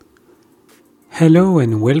Hello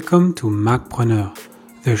and welcome to Macpreneur,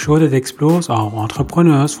 the show that explores how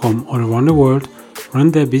entrepreneurs from all around the world run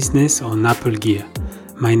their business on Apple gear.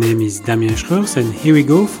 My name is Damien Schreurs and here we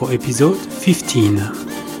go for episode 15.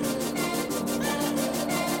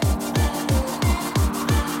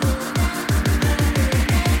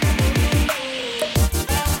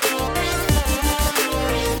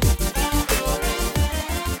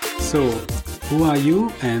 So, who are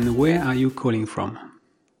you and where are you calling from?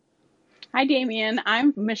 Hi, Damien.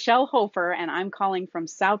 I'm Michelle Hofer, and I'm calling from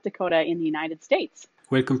South Dakota in the United States.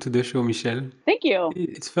 Welcome to the show, Michelle. Thank you.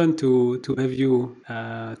 It's fun to have you,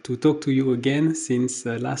 to talk to you again since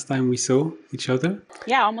last time we saw each other.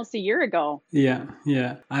 Yeah, almost a year ago. Yeah.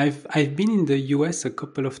 I've been in the US a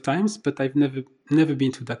couple of times, but I've never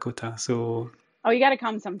been to Dakota. So Oh, you got to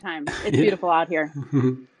come sometime. It's Yeah. beautiful out here.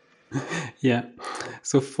 Yeah.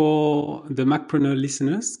 So for the Macpreneur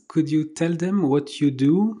listeners, could you tell them what you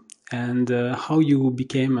do and how you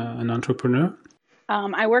became an entrepreneur?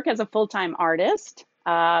 I work as a full-time artist.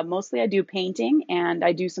 Mostly I do painting and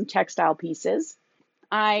I do some textile pieces.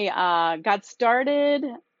 I got started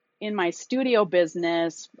in my studio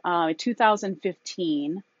business in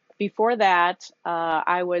 2015. Before that,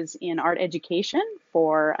 I was in art education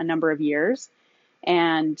for a number of years.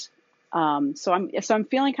 And so I'm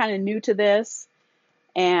feeling kind of new to this,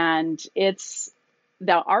 and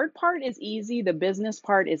the art part is easy. The business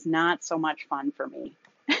part is not so much fun for me.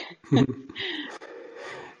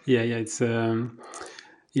 It's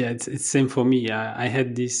same for me. I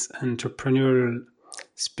had this entrepreneurial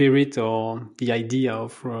spirit or the idea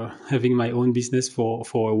of having my own business for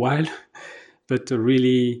a while, but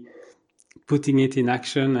really putting it in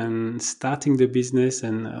action and starting the business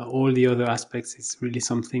and all the other aspects is really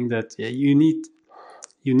something that you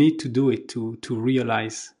need to do it to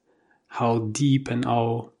realize how deep and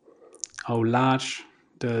how large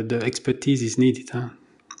the expertise is needed. Huh?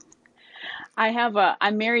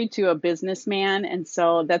 I'm married to a businessman, and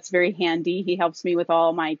so that's very handy. He helps me with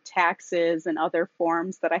all my taxes and other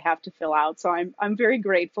forms that I have to fill out. So I'm very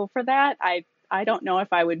grateful for that. I don't know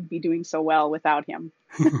if I would be doing so well without him.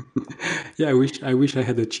 Yeah, I wish I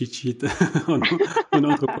had a cheat sheet on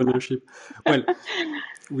entrepreneurship. Well,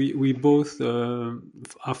 we both are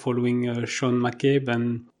following Sean McCabe,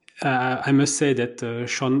 and I must say that the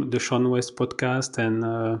Sean West podcast and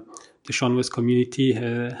the Sean West community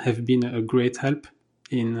have been a great help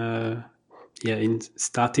in in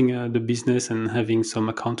starting the business and having some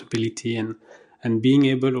accountability and being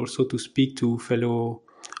able also to speak to fellow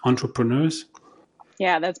entrepreneurs.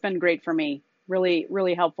 Yeah, that's been great for me. Really,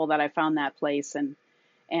 really helpful that I found that place and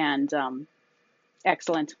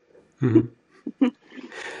excellent.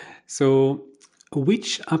 So,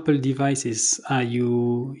 which Apple devices are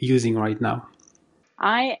you using right now?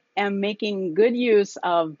 I am making good use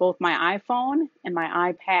of both my iPhone and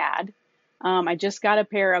my iPad. I just got a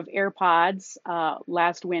pair of AirPods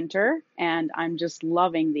last winter, and I'm just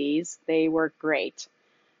loving these. They work great.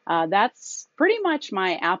 That's pretty much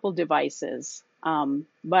my Apple devices,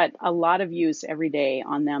 but a lot of use every day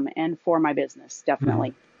on them and for my business,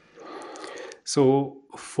 definitely. So,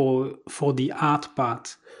 for the art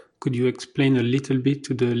part, could you explain a little bit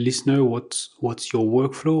to the listener what's your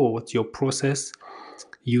workflow or what's your process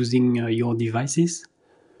using your devices?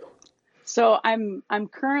 So I'm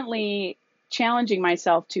currently challenging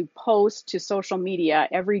myself to post to social media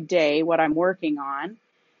every day what I'm working on.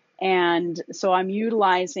 And so I'm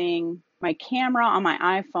utilizing my camera on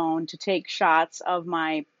my iPhone to take shots of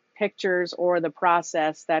my pictures or the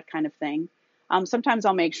process, that kind of thing. Sometimes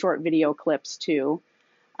I'll make short video clips too.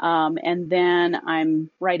 And then I'm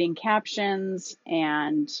writing captions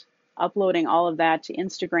and uploading all of that to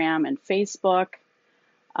Instagram and Facebook.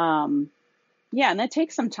 And that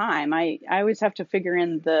takes some time. I always have to figure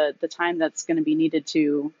in the time that's going to be needed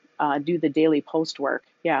to do the daily post work.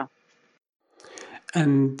 Yeah.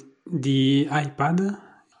 And the iPad,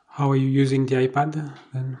 how are you using the iPad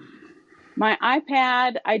then? My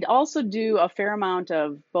iPad, I'd also do a fair amount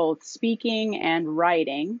of both speaking and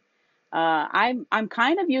writing. I'm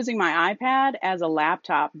kind of using my iPad as a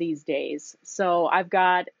laptop these days. So I've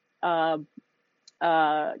got a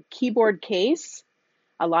keyboard case,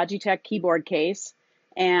 a Logitech keyboard case,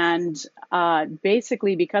 and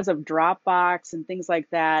basically because of Dropbox and things like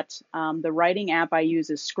that, the writing app I use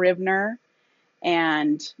is Scrivener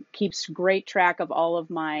and keeps great track of all of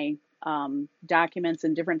my documents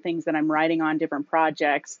and different things that I'm writing on different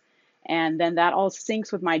projects. And then that all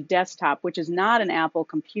syncs with my desktop, which is not an Apple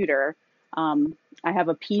computer. I have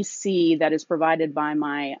a PC that is provided by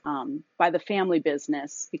by the family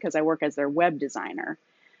business because I work as their web designer.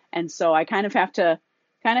 And so I kind of have to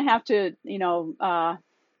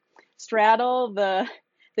straddle the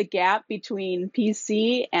gap between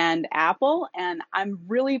PC and Apple, and I'm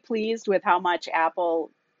really pleased with how much Apple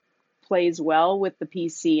plays well with the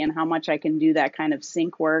PC and how much I can do that kind of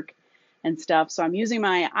sync work and stuff. So I'm using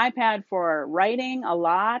my iPad for writing a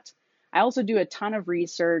lot. I also do a ton of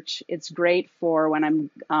research. It's great for when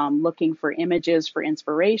I'm looking for images for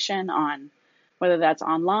inspiration on whether that's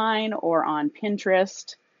online or on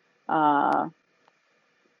Pinterest. Uh,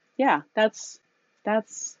 yeah, that's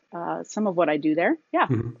some of what I do there. Yeah.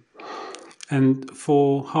 Mhm. And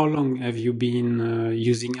for how long have you been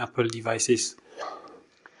using Apple devices?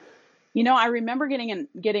 You know, I remember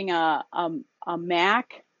getting a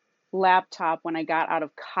Mac laptop when I got out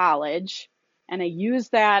of college, and I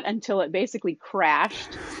used that until it basically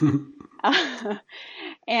crashed.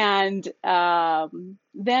 And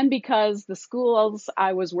then because the schools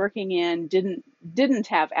I was working in didn't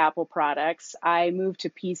have Apple products, I moved to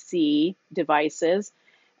PC devices.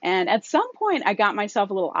 And at some point, I got myself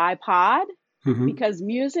a little iPod Mhm. because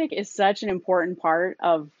music is such an important part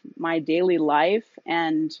of my daily life.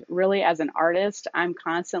 And really, as an artist, I'm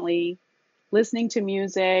constantly listening to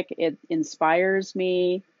music. It inspires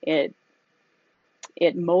me. It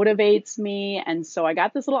motivates me. And so I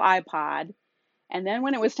got this little iPod. And then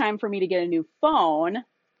when it was time for me to get a new phone,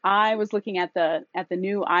 I was looking at the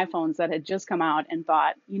new iPhones that had just come out and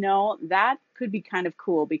thought, you know, that could be kind of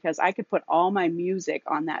cool because I could put all my music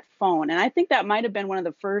on that phone. And I think that might have been one of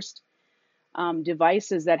the first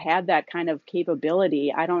devices that had that kind of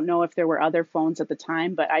capability. I don't know if there were other phones at the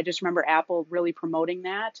time, but I just remember Apple really promoting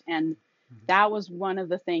that, and that was one of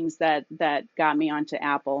the things that got me onto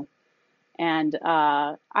Apple. And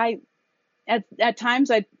I at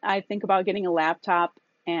times I think about getting a laptop,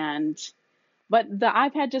 and but the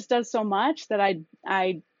iPad just does so much that I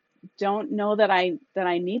don't know that I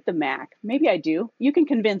need the Mac. Maybe I do. You can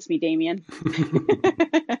convince me, Damien.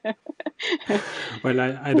 Well,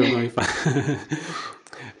 I don't know if I,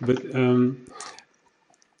 but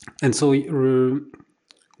and so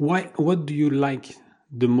what do you like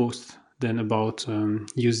the most then about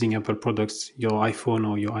using Apple products, your iPhone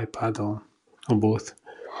or your iPad or both?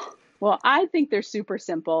 Well, I think they're super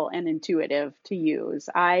simple and intuitive to use.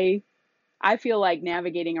 I feel like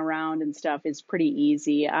navigating around and stuff is pretty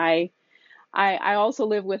easy. I also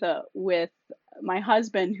live with my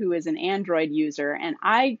husband who is an Android user, and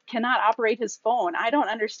I cannot operate his phone. I don't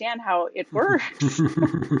understand how it works.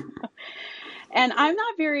 And I'm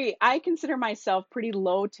not very, I consider myself pretty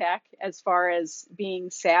low tech as far as being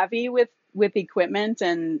savvy with equipment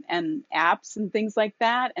and apps and things like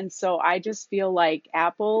that. And so I just feel like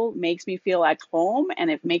Apple makes me feel at home and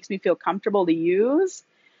it makes me feel comfortable to use.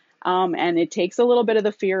 And it takes a little bit of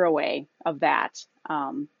the fear away of that.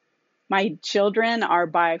 My children are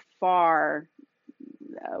by far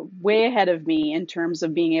way ahead of me in terms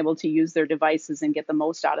of being able to use their devices and get the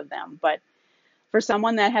most out of them. But for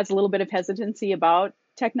someone that has a little bit of hesitancy about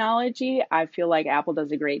technology, I feel like Apple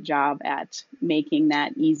does a great job at making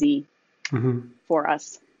that easy Mhm. for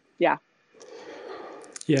us. Yeah.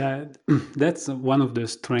 Yeah, that's one of the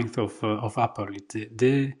strengths of Apple.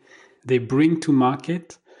 They bring to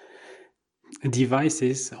market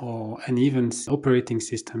devices or and even operating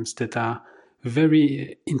systems that are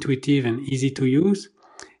very intuitive and easy to use,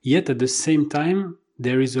 yet at the same time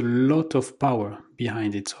there is a lot of power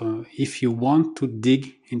behind it. So if you want to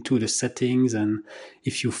dig into the settings and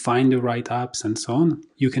if you find the right apps and so on,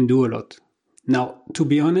 you can do a lot. Now, to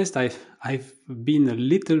be honest, I've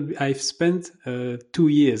spent 2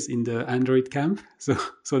 years in the Android camp, so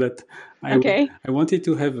that Okay. I wanted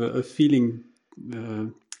to have a feeling. Uh,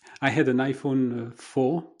 I had an iPhone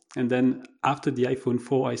 4, and then after the iPhone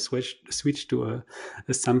 4, I switched to a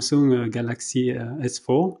Samsung Galaxy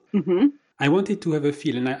S4. Hmm. I wanted to have a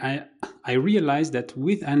feel, and I realized that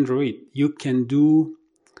with Android you can do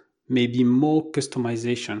maybe more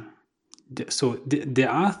customization. So there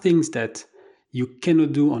are things that you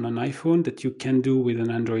cannot do on an iPhone that you can do with an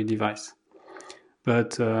Android device.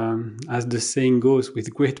 But as the saying goes,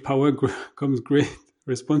 with great power comes great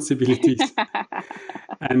responsibilities.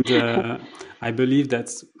 And I believe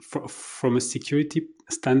that's from a security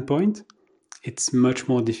standpoint, it's much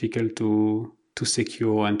more difficult to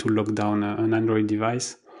secure and to lock down an Android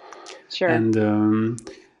device. Sure. And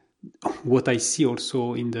what I see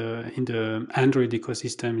also in the Android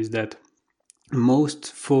ecosystem is that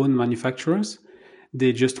most phone manufacturers,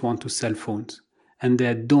 they just want to sell phones and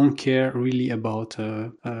they don't care really about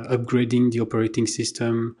upgrading the operating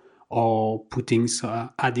system or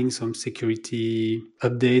adding some security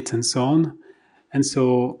updates and so on. And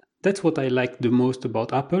so that's what I like the most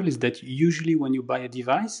about Apple is that usually when you buy a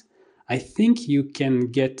device, I think you can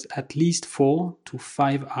get at least 4 to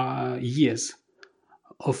 5 years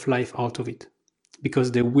of life out of it,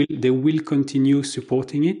 because they will continue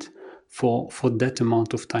supporting it for that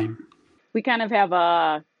amount of time. We kind of have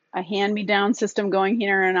a hand-me-down system going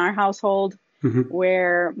here in our household Mm-hmm.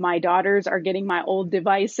 where my daughters are getting my old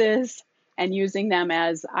devices and using them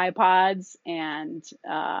as iPods, and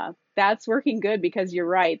that's working good because you're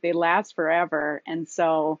right, they last forever. And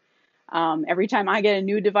so every time I get a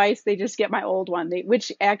new device, they just get my old one,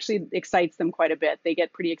 which actually excites them quite a bit. They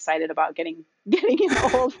get pretty excited about getting an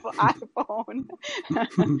old iPhone.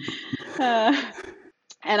 uh,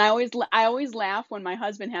 and I always laugh when my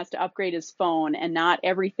husband has to upgrade his phone and not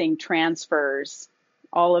everything transfers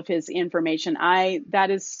all of his information. I That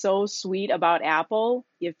is so sweet about Apple.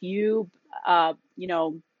 If you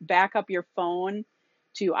back up your phone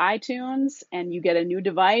to iTunes and you get a new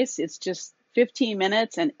device, it's just 15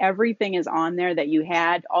 minutes and everything is on there that you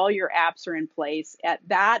had. All your apps are in place. At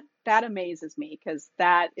that amazes me because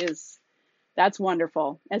that's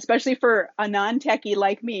wonderful, especially for a non-techie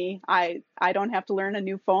like me. I don't have to learn a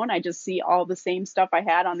new phone. I just see all the same stuff I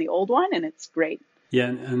had on the old one, and it's great. Yeah,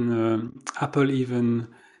 and Apple even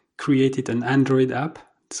created an Android app.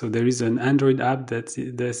 So there is an Android app that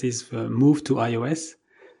is moved to iOS.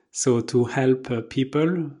 So to help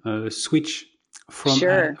people switch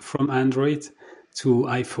Sure. from Android to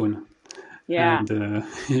iPhone. Yeah. And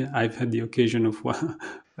I've had the occasion of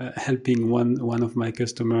helping one of my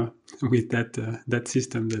customer with that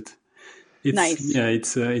system. That it's Nice. yeah,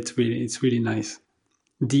 it's really nice.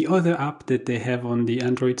 The other app that they have on the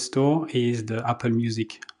Android store is the Apple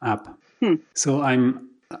Music app. Hmm. So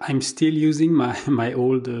I'm still using my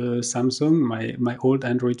old Samsung, my old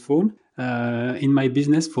Android phone in my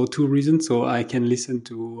business for two reasons. So I can listen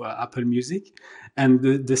to Apple Music, and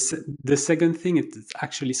the second thing, it's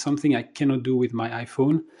actually something I cannot do with my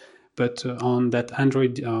iPhone, but on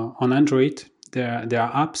Android there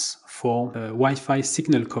are apps for Wi-Fi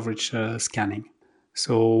signal coverage scanning.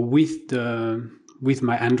 So with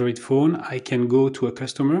my Android phone, I can go to a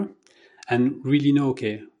customer and really know,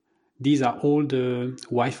 okay, these are all the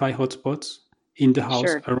Wi-Fi hotspots in the house,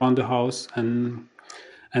 Sure. around the house, and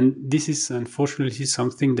this is unfortunately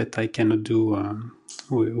something that I cannot do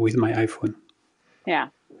with my iPhone. Yeah.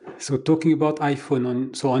 So talking about iPhone,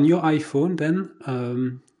 on your iPhone, then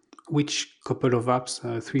which couple of apps,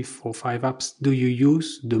 3, 4, 5 apps, do you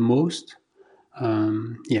use the most?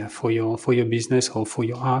 Yeah, for your business or for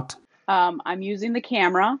your art. I'm using the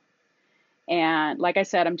camera, and like I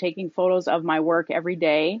said, I'm taking photos of my work every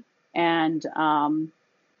day, and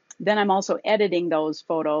then I'm also editing those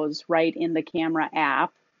photos right in the camera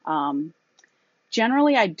app. Um,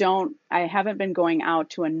 Generally, I haven't been going out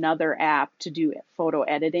to another app to do photo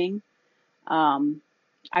editing. Um,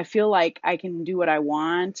 I feel like I can do what I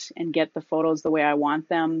want and get the photos the way I want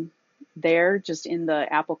them there, just in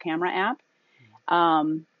the Apple Camera app.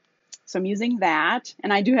 Um, so I'm using that,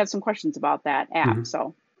 and I do have some questions about that app, Mhm.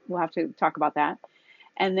 so we'll have to talk about that.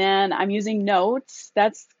 And then I'm using Notes.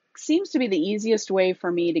 That seems to be the easiest way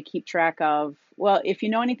for me to keep track of. Well, if you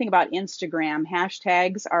know anything about Instagram,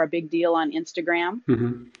 hashtags are a big deal on Instagram.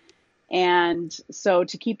 Mhm. And so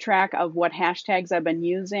to keep track of what hashtags I've been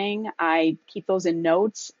using, I keep those in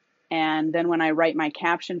Notes. And then when I write my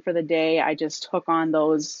caption for the day, I just hook on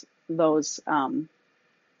those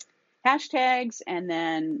hashtags and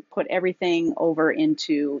then put everything over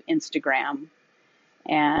into Instagram.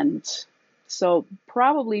 And so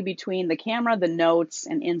probably between the camera, the notes,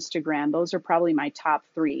 and Instagram, those are probably my top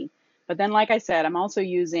three. But then, like I said, I'm also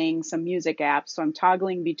using some music apps. So I'm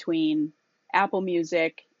toggling between Apple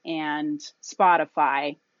Music and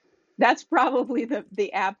Spotify. That's probably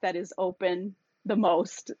the app that is open the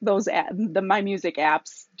most, my music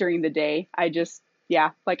apps during the day. Yeah,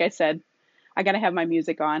 like I said, I got to have my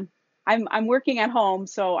music on. I'm working at home,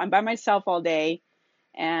 so I'm by myself all day,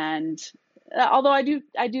 and although I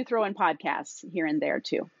do throw in podcasts here and there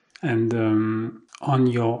too. And on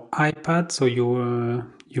your iPad, so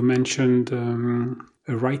you mentioned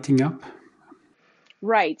a writing app.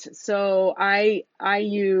 Right. So I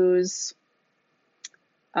use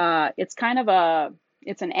it's kind of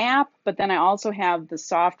it's an app, but then I also have the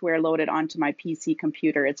software loaded onto my PC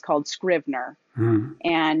computer. It's called Scrivener. Mhm.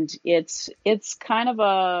 And it's kind of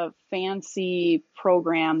a fancy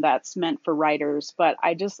program that's meant for writers, but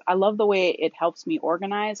I love the way it helps me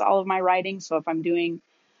organize all of my writing. So if I'm doing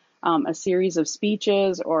a series of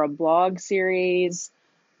speeches or a blog series,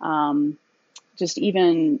 um, just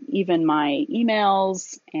even my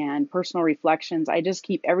emails and personal reflections, I just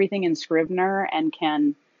keep everything in Scrivener and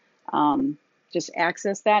can um, just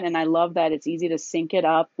access that. And I love that it's easy to sync it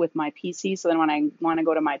up with my PC. So then when I want to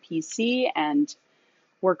go to my PC and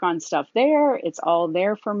work on stuff there, it's all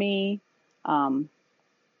there for me. Um,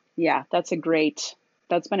 yeah, that's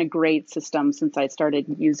been a great system since I started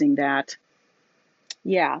using that.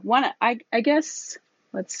 Yeah, I guess,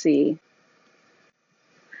 let's see.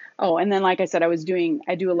 Oh, and then like I said,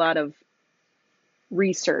 I do a lot of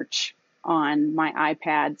research on my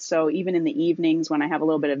iPad. So even in the evenings when I have a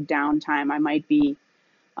little bit of downtime, I might be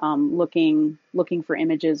looking for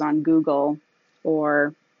images on Google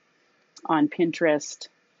or on Pinterest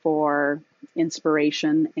for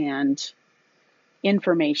inspiration and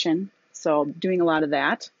information. So doing a lot of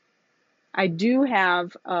that. I do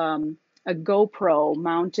have a GoPro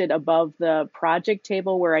mounted above the project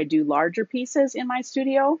table where I do larger pieces in my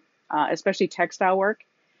studio, especially textile work.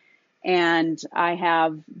 And I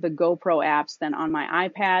have the GoPro apps then on my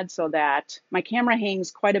iPad so that my camera hangs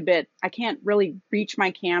quite a bit. I can't really reach my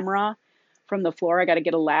camera from the floor. I got to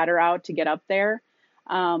get a ladder out to get up there.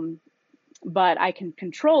 Um, but I can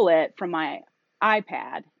control it from my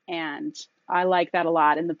iPad. And I like that a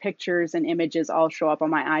lot. And the pictures and images all show up on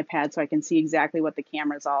my iPad so I can see exactly what the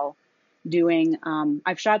camera's all doing.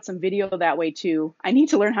 I've shot some video that way too. I need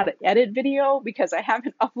to learn how to edit video because I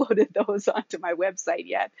haven't uploaded those onto my website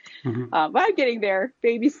yet. Mhm. But I'm getting there,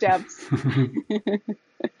 baby steps.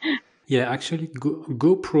 Yeah, actually,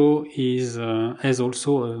 GoPro has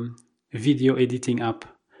also a video editing app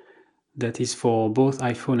that is for both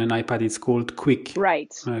iPhone and iPad. It's called Quick.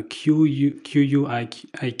 Right. Quick.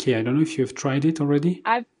 I don't know if you've tried it already.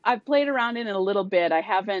 I've played around in it a little bit. I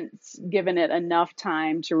haven't given it enough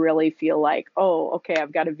time to really feel like, oh, okay,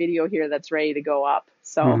 I've got a video here that's ready to go up.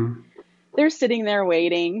 So they're sitting there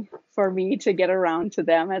waiting for me to get around to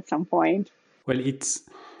them at some point. Well,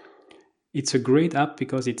 it's a great app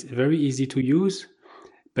because it's very easy to use,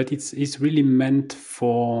 but it's really meant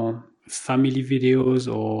for family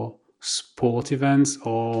videos or sport events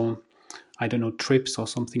or I don't know, trips or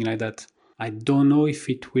something like that. I don't know if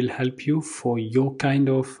it will help you for your kind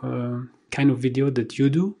of video that you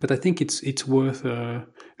do, but I think it's worth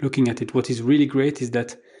looking at it. What is really great is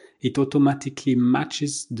that it automatically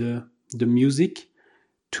matches the music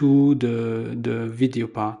to the video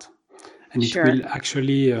part, and it Sure. will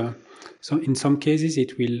actually. So in some cases,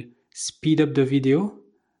 it will speed up the video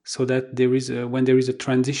so that when there is a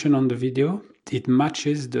transition on the video, it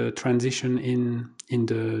matches the transition in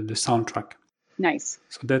the soundtrack. Nice.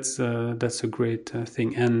 So that's a great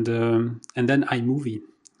thing. And then iMovie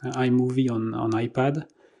on iPad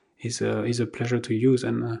is a pleasure to use.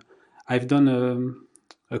 And I've done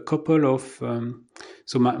a couple of.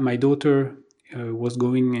 So my daughter was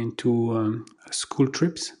going into school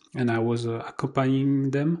trips, and I was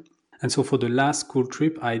accompanying them. And so for the last school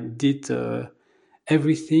trip, I did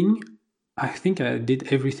everything. I think I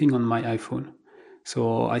did everything on my iPhone.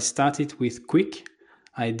 So I started with Quick.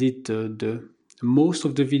 I did the most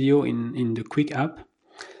of the video in the Quick app,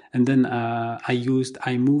 and then I used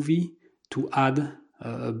iMovie to add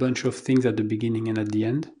a bunch of things at the beginning and at the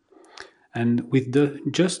end. And with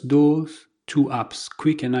just those two apps,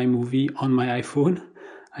 Quick and iMovie, on my iPhone,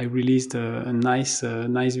 I released a nice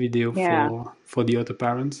video Yeah. for the other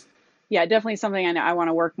parents. Yeah, definitely something I want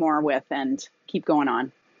to work more with and keep going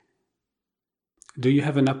on. Do you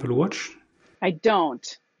have an Apple Watch? I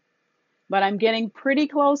don't, but I'm getting pretty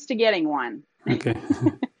close to getting one. Okay.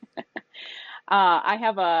 I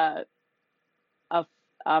have a,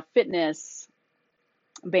 a fitness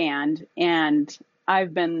band, and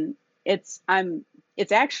it's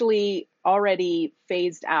actually already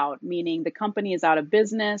phased out, meaning the company is out of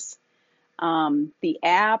business. The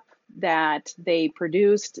app that they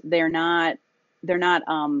produced, they're not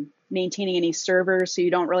maintaining any servers, so you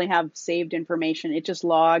don't really have saved information. It just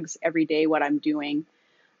logs every day what I'm doing.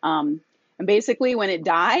 And basically, when it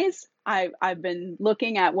dies, I've been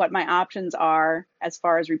looking at what my options are as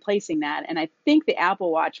far as replacing that, and I think the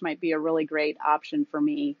Apple Watch might be a really great option for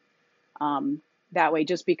me. That way,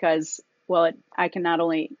 just because, well, I can not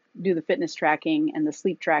only do the fitness tracking and the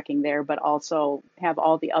sleep tracking there, but also have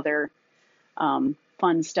all the other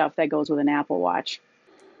fun stuff that goes with an Apple Watch.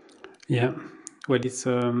 Yeah, well,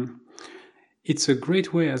 it's a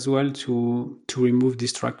great way as well to remove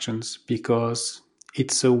distractions, because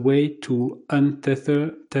it's a way to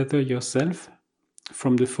tether yourself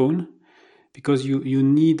from the phone, because you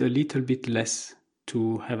need a little bit less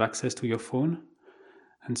to have access to your phone.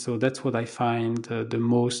 And so that's what I find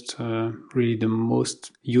really the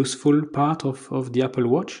most useful part of the Apple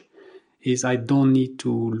Watch, is I don't need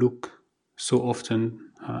to look so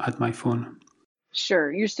often at my phone.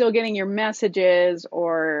 Sure, you're still getting your messages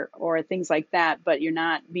or things like that, but you're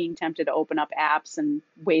not being tempted to open up apps and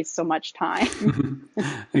waste so much time.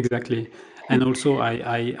 Exactly. And also,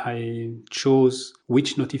 I chose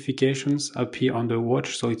which notifications appear on the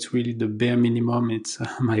watch. So it's really the bare minimum. It's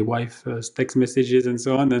my wife's text messages and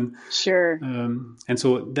so on. Sure. And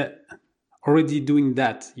so that already doing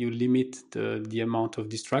that, you limit the amount of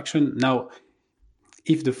distraction. Now,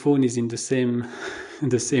 if the phone is in the same in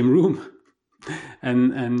the same room,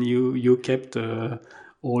 and you kept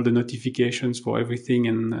all the notifications for everything,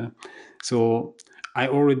 and so I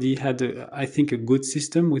already had I think a good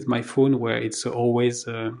system with my phone where it's always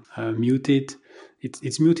muted.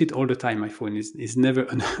 It's muted all the time. My phone is never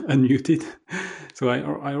unmuted. So I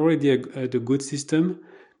already had a good system,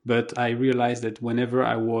 but I realized that whenever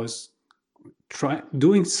I was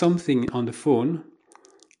doing something on the phone,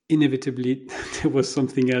 inevitably there was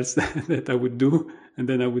something else that I would do, and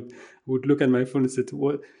then I would look at my phone and said,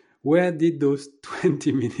 "What? Where did those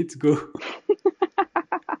 20 minutes go?"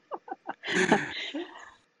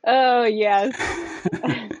 Oh, yes.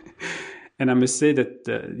 And I must say that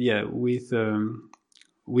yeah, with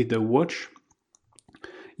the watch,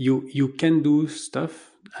 you can do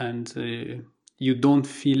stuff, and you don't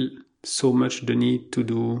feel so much the need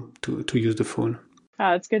to use the phone.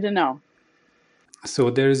 Oh, it's good to know.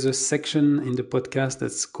 So there is a section in the podcast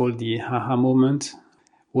that's called the haha moment.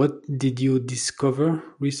 What did you discover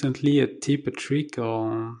recently? A tip, a trick,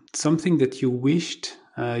 or something that you wished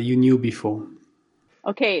you knew before?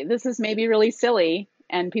 Okay, this is maybe really silly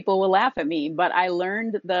and people will laugh at me, but I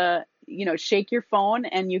learned shake your phone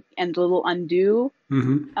and the little undo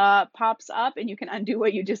Mm-hmm. pops up and you can undo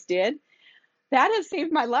what you just did. That has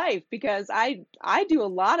saved my life because I do a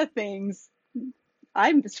lot of things.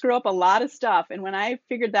 I screw up a lot of stuff, and when I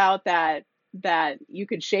figured out that you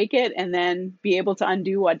could shake it and then be able to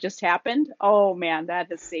undo what just happened, oh man, that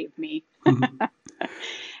has saved me. Mm-hmm.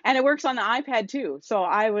 And it works on the iPad too. So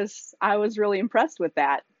I was really impressed with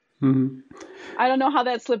that. Mm-hmm. I don't know how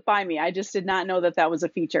that slipped by me. I just did not know that that was a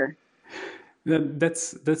feature.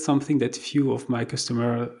 That's something that few of my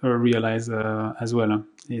customers realize as well.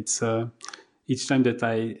 It's each time that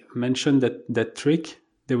I mentioned that trick,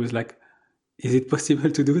 they was like, "Is it possible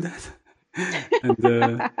to do that?"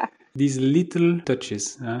 And these little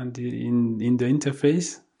touches in the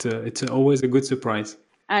interface, it's always a good surprise.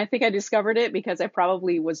 And I think I discovered it because I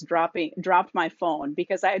probably was dropped my phone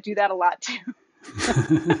because I do that a lot too.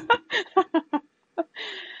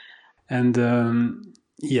 And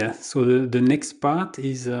yeah, so the next part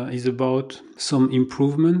is about some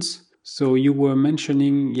improvements. So you were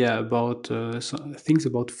mentioning, yeah, about things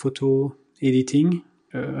about photo editing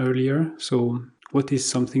earlier. So what is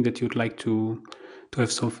something that you'd like to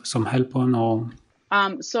have some help on, or?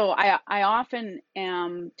 So I often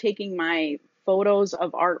am taking my photos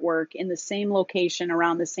of artwork in the same location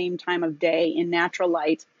around the same time of day in natural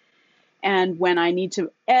light. And when I need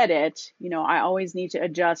to edit, I always need to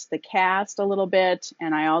adjust the cast a little bit,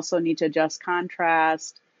 and I also need to adjust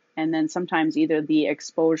contrast, and then sometimes either the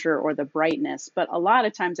exposure or the brightness. But a lot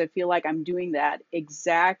of times I feel like I'm doing that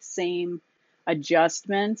exact same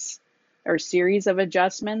adjustments or series of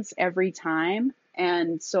adjustments every time.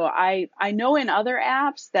 And so I know in other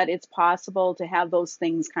apps that it's possible to have those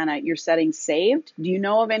things kind of your settings saved. Do you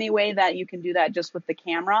know of any way that you can do that just with the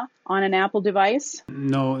camera on an Apple device?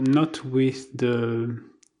 No, not with the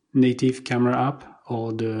native camera app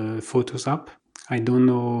or the Photos app. I don't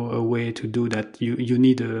know a way to do that. You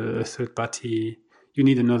need a third party. You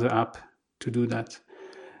need another app to do that.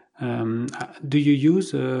 Do you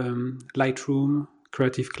use Lightroom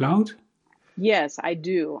Creative Cloud? Yes, I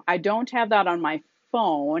do. I don't have that on my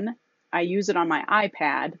phone. I use it on my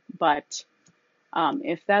iPad, but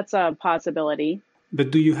if that's a possibility.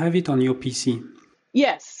 But do you have it on your PC?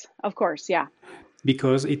 Yes, of course. Yeah.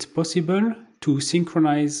 Because it's possible to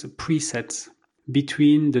synchronize presets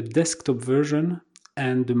between the desktop version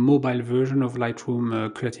and the mobile version of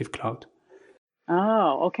Lightroom Creative Cloud.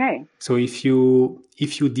 Oh, okay. So if you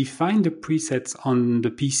define the presets on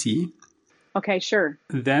the PC, Okay, sure.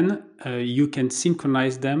 then you can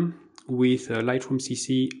synchronize them with Lightroom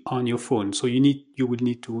CC on your phone. So you will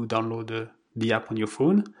need to download the app on your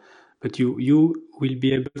phone, but you will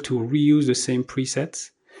be able to reuse the same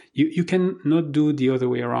presets. You cannot do the other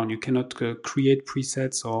way around. You cannot create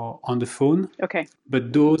presets or on the phone, Okay.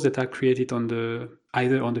 but those that are created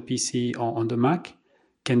either on the PC or on the Mac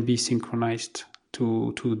can be synchronized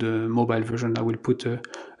to the mobile version. I will put a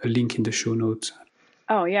link in the show notes.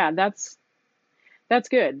 Oh, yeah, That's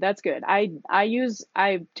good. That's good. I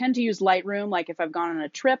tend to use Lightroom like if I've gone on a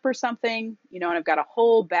trip or something, and I've got a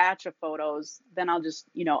whole batch of photos, then I'll just,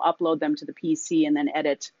 upload them to the PC and then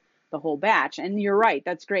edit the whole batch. And you're right,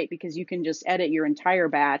 that's great because you can just edit your entire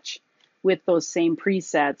batch with those same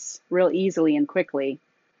presets real easily and quickly.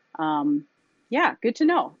 Yeah, good to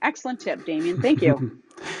know. Excellent tip, Damien. Thank you.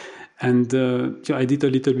 And I did a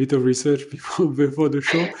little bit of research before the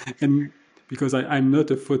show, and because I'm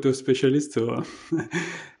not a photo specialist, so but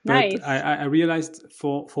Nice. I realized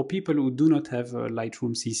for people who do not have a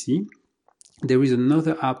Lightroom CC, there is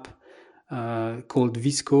another app called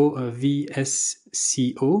Visco,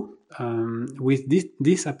 VSCO. With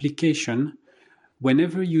this application,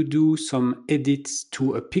 whenever you do some edits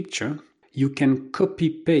to a picture, you can copy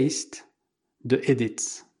paste the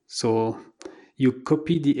edits. So you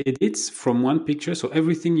copy the edits from one picture. So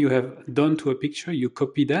everything you have done to a picture, you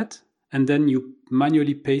copy that, and then you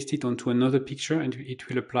manually paste it onto another picture, and it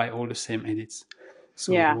will apply all the same edits.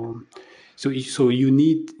 Yeah. So you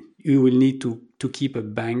will need to keep a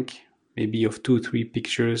bank maybe of 2-3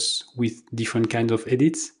 pictures with different kinds of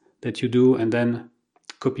edits that you do, and then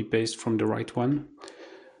copy paste from the right one.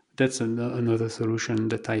 That's another solution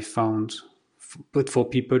that I found, but for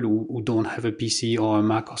people who don't have a PC or a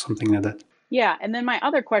Mac or something like that. Yeah. And then my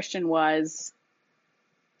other question was,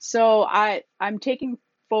 so I'm taking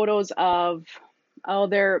photos of,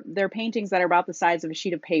 they're paintings that are about the size of a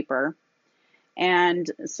sheet of paper. And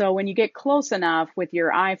so when you get close enough with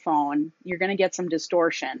your iPhone, you're going to get some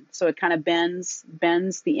distortion. So it kind of bends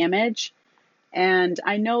the image. And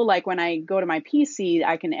I know like when I go to my PC,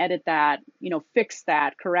 I can edit that, fix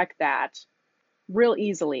that, correct that real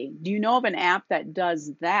easily. Do you know of an app that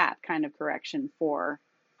does that kind of correction for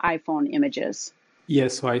iPhone images?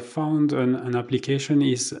 Yes, so I found an application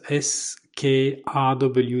is SKRWT.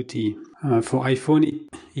 For iPhone,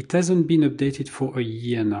 it hasn't been updated for a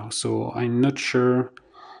year now, so I'm not sure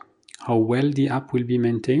how well the app will be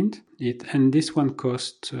maintained. And this one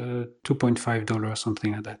cost $2.5,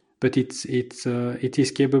 something like that. But it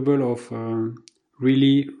is capable of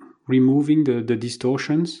really removing the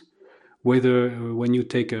distortions, whether when you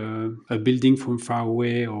take a building from far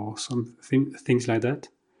away or things like that.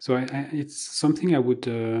 So it's something I would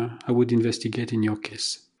investigate in your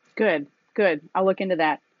case. Good, good. I'll look into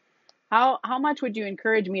that. How much would you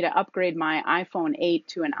encourage me to upgrade my iPhone 8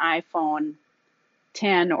 to an iPhone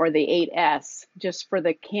 10 or the 8S just for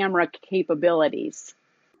the camera capabilities?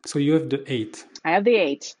 So you have the 8. I have the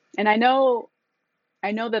 8, and I know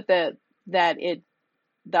that the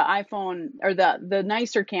iPhone or the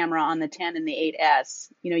nicer camera on the 10 and the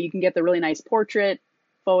 8S, you can get the really nice portrait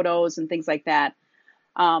photos and things like that.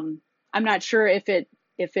 I'm not sure if it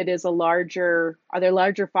is are there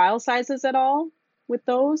larger file sizes at all with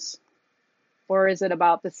those, or is it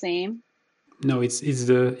about the same? No, it's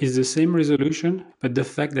the same resolution, but the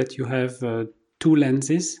fact that you have two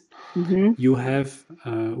lenses, Mm-hmm. you have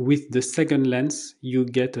with the second lens you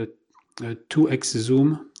get a 2x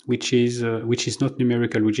zoom, which is not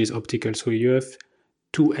numerical, which is optical. So you have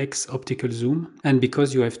 2x optical zoom, and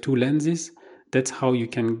because you have two lenses, that's how you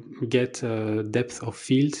can get depth of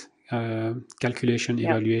field calculation, Yep.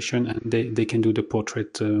 evaluation, and they can do the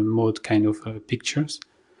portrait mode kind of pictures.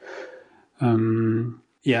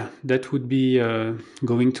 Yeah, that would be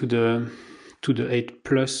going to the 8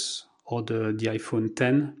 Plus or the iPhone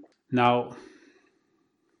 10. Now,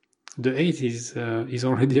 the 8 is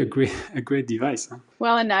already a great device. Huh?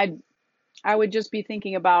 Well, and I would just be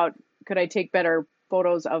thinking about, could I take better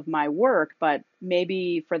photos of my work, but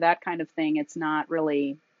maybe for that kind of thing, it's not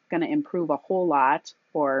really going to improve a whole lot.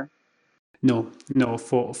 Or No,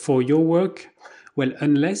 for your work, well,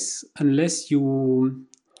 unless you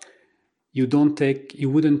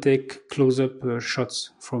wouldn't take close-up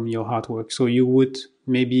shots from your artwork. So you would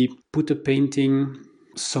maybe put a painting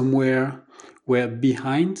somewhere where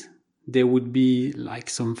behind there would be like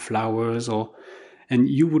some flowers, and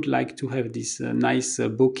you would like to have this nice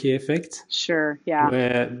bokeh effect sure, yeah,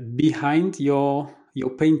 where behind your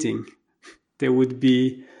painting there would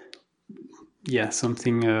be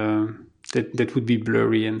something that would be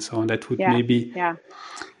blurry and so on. That would yeah, maybe yeah.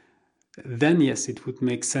 then yes, it would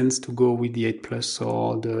make sense to go with the 8 Plus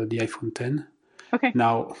or the iPhone 10. Okay.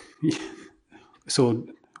 Now, so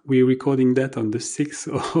we're recording that on the 6th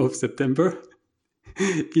of September.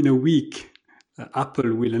 In a week,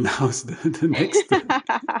 Apple will announce the next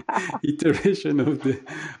iteration of the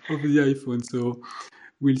iPhone. So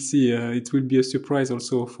we'll see. It will be a surprise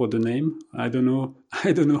also for the name. I don't know.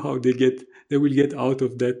 I don't know how they will get out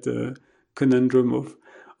of that conundrum of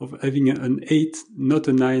having an 8, not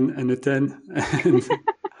a 9, and a 10, and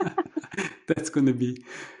that's going to be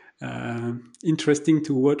Interesting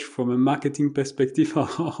to watch from a marketing perspective.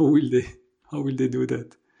 How will they do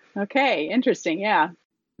that? Okay, interesting. Yeah.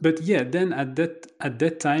 But yeah, then at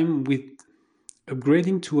that time, with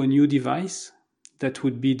upgrading to a new device that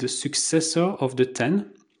would be the successor of the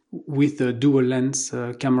 10 with a dual lens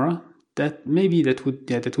camera, that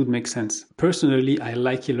would make sense. Personally, I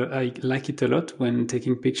like it a lot when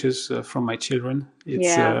taking pictures from my children.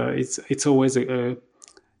 Yeah. It's always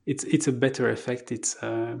it's a better effect. It's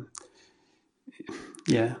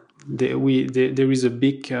yeah. There is a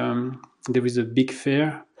big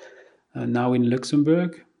fair now in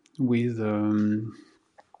Luxembourg with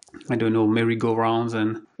I don't know, merry-go-rounds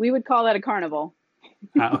and We would call that a carnival.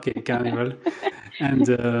 okay, carnival, and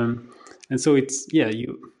so it's yeah,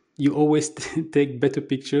 you always take better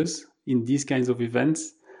pictures in these kinds of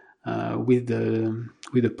events with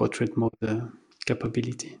the portrait mode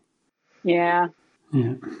capability. Yeah.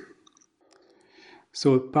 Yeah.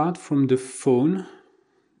 So apart from the phone,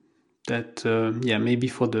 that yeah, maybe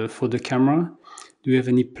for the camera, do you have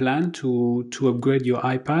any plan to upgrade your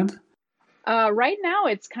iPad? Right now,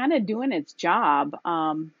 it's kind of doing its job.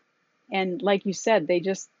 And like you said, they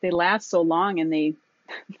last so long, and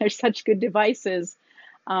they're such good devices.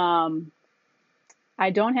 Um, I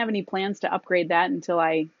don't have any plans to upgrade that until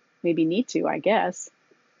I maybe need to, I guess.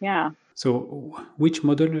 Yeah. So which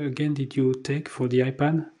model again did you take for the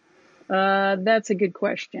iPad? That's a good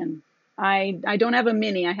question. I don't have a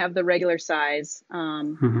mini. I have the regular size.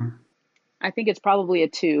 Mhm. I think it's probably a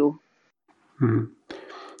 2. Mhm.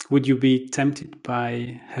 Would you be tempted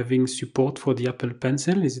by having support for the Apple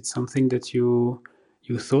Pencil? Is it something that you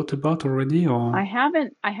thought about already, or? I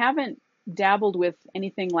haven't dabbled with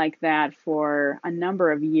anything like that for a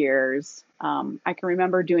number of years. I can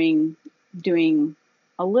remember doing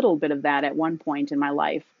a little bit of that at one point in my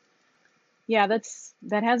life. Yeah,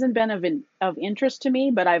 that hasn't been of interest to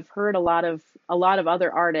me, but I've heard a lot of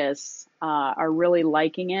other artists are really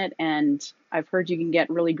liking it, and I've heard you can get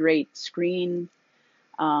really great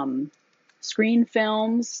um, screen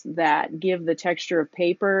films that give the texture of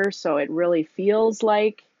paper, so it really feels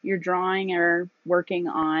like you're drawing or working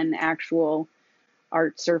on actual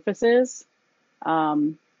art surfaces.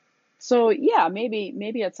 Um, so yeah,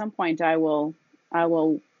 maybe at some point I will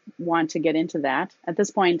want to get into that. At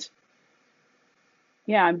this point,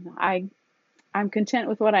 yeah, I'm content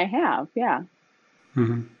with what I have. Yeah.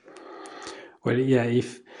 Mhm. Well, yeah,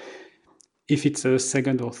 if it's a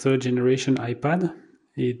second or third generation iPad,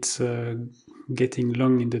 it's getting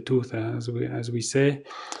long in the tooth, as we say.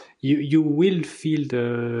 You will feel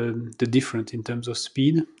the difference in terms of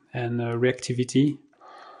speed and reactivity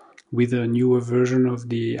with a newer version of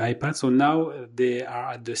the iPad. So now they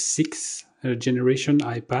are at the sixth generation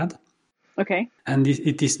iPad, Okay. and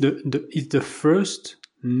it is it's the first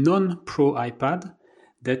non-Pro iPad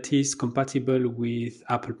that is compatible with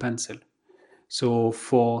Apple Pencil. So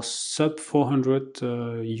for sub 400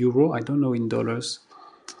 euro, I don't know in dollars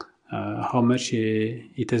how much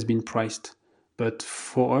it has been priced, but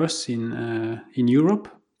for us in Europe,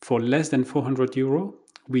 for less than 400 euro,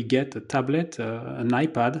 we get a tablet, an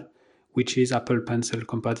iPad, which is Apple Pencil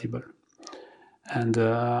compatible. And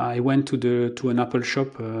I went to an Apple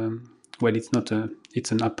shop. Well,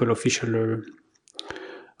 it's an Apple official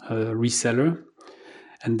reseller,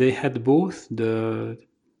 and they had both the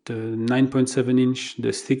 9.7 inch,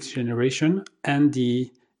 the sixth generation, and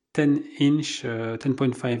the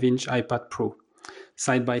 10.5 inch iPad Pro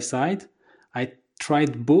side by side. I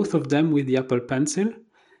tried both of them with the Apple Pencil,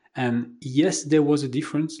 and yes, there was a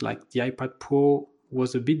difference. Like the iPad Pro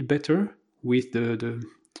was a bit better with the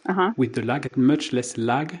Uh-huh. with the lag, much less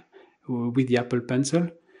lag with the Apple Pencil,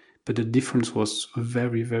 but the difference was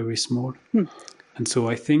very, very small. Hmm. And so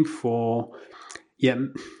I think yeah,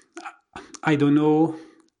 I don't know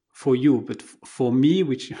for you, but for me,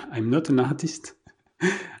 which I'm not an artist,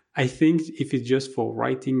 I think if it's just for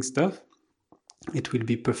writing stuff, it will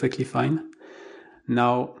be perfectly fine.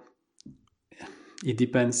 Now, it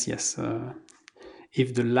depends, yes.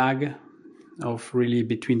 If the lag of really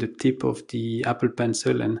between the tip of the Apple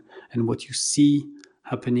Pencil and what you see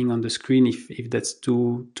happening on the screen, if that's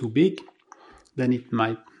too big, then it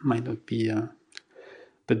might not be.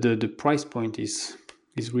 But the price point is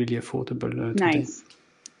really affordable today. Nice.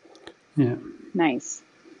 Yeah. Nice.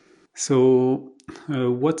 So,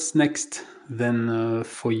 what's next then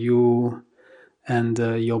for you and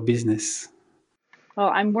your business? Well,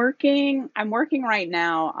 I'm working right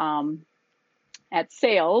now at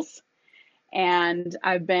sales, and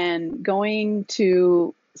I've been going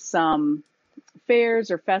to some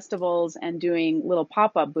fairs or festivals and doing little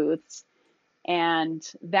pop-up booths, and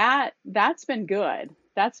that's been good.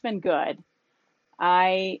 That's been good.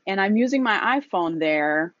 I'm using my iPhone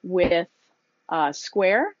there with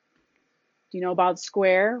Square. Do you know about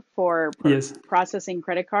Square for Yes. processing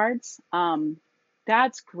credit cards?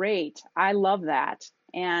 That's great. I love that.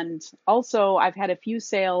 And also, I've had a few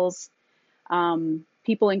sales,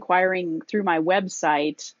 people inquiring through my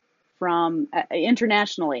website from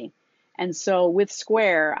internationally. And so with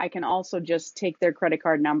Square, I can also just take their credit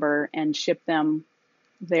card number and ship them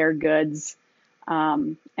their goods.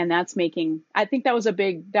 And that's making, I think a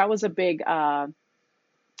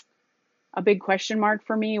big question mark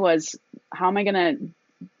for me was how am I going to,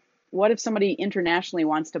 what if somebody internationally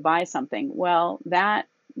wants to buy something? Well, that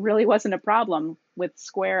really wasn't a problem with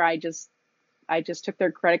Square. I just took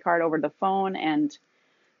their credit card over the phone and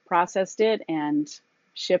processed it and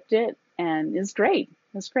shipped it, and it's great.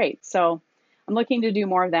 It's great. So I'm looking to do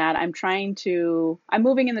more of that. I'm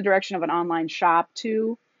moving in the direction of an online shop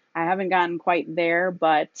too. I haven't gotten quite there,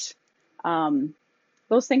 but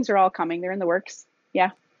those things are all coming. They're in the works.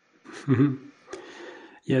 Yeah.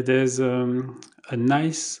 Yeah, there's a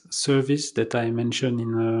nice service that I mentioned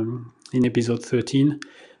in episode 13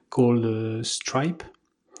 called Stripe.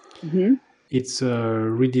 Mm-hmm. It's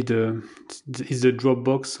really the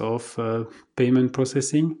Dropbox of payment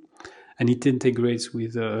processing, and it integrates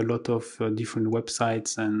with a lot of different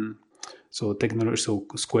websites and so technology, so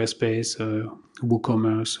Squarespace,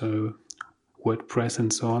 WooCommerce, WordPress,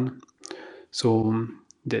 and so on. So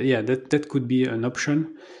that could be an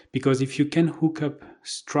option, because if you can hook up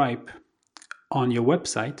Stripe on your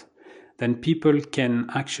website, then people can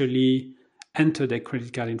actually enter their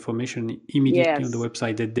credit card information immediately on the Yes.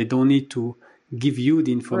 website, that they don't need to give you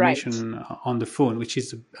the Right. information on the phone, which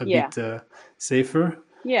is a Yeah. bit safer.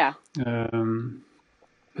 Yeah. But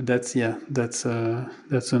that's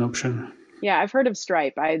an option. Yeah. I've heard of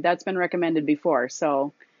Stripe. That's been recommended before.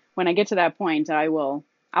 So when I get to that point, I'll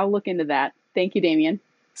look into that. Thank you, Damien.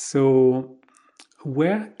 So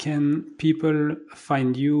where can people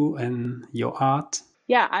find you and your art?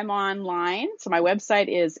 Yeah, I'm online. So my website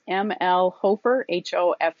is mlhofer,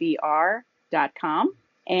 HOFER.com.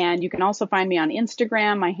 And you can also find me on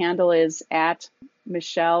Instagram. My handle is at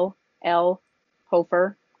Michelle L.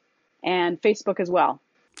 Hofer, and Facebook as well.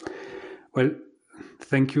 Well,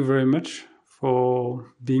 thank you very much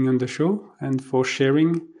for being on the show and for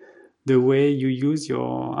sharing the way you use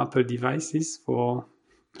your Apple devices for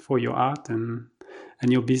your art and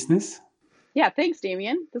your business. Yeah, thanks,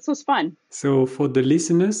 Damien. This was fun. So for the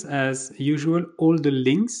listeners, as usual, all the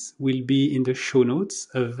links will be in the show notes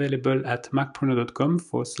available at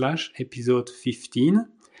macpreneur.com/episode 15.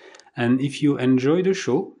 And if you enjoy the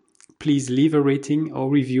show, please leave a rating or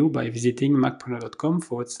review by visiting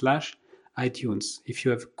macpreneur.com/iTunes. If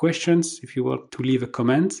you have questions, if you want to leave a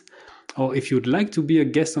comment, or if you'd like to be a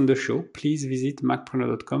guest on the show, please visit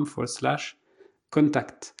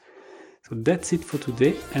macpreneur.com/contact. So that's it for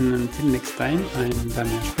today, and until next time, I'm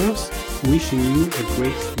Damien Schwartz, wishing you a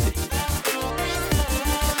great day.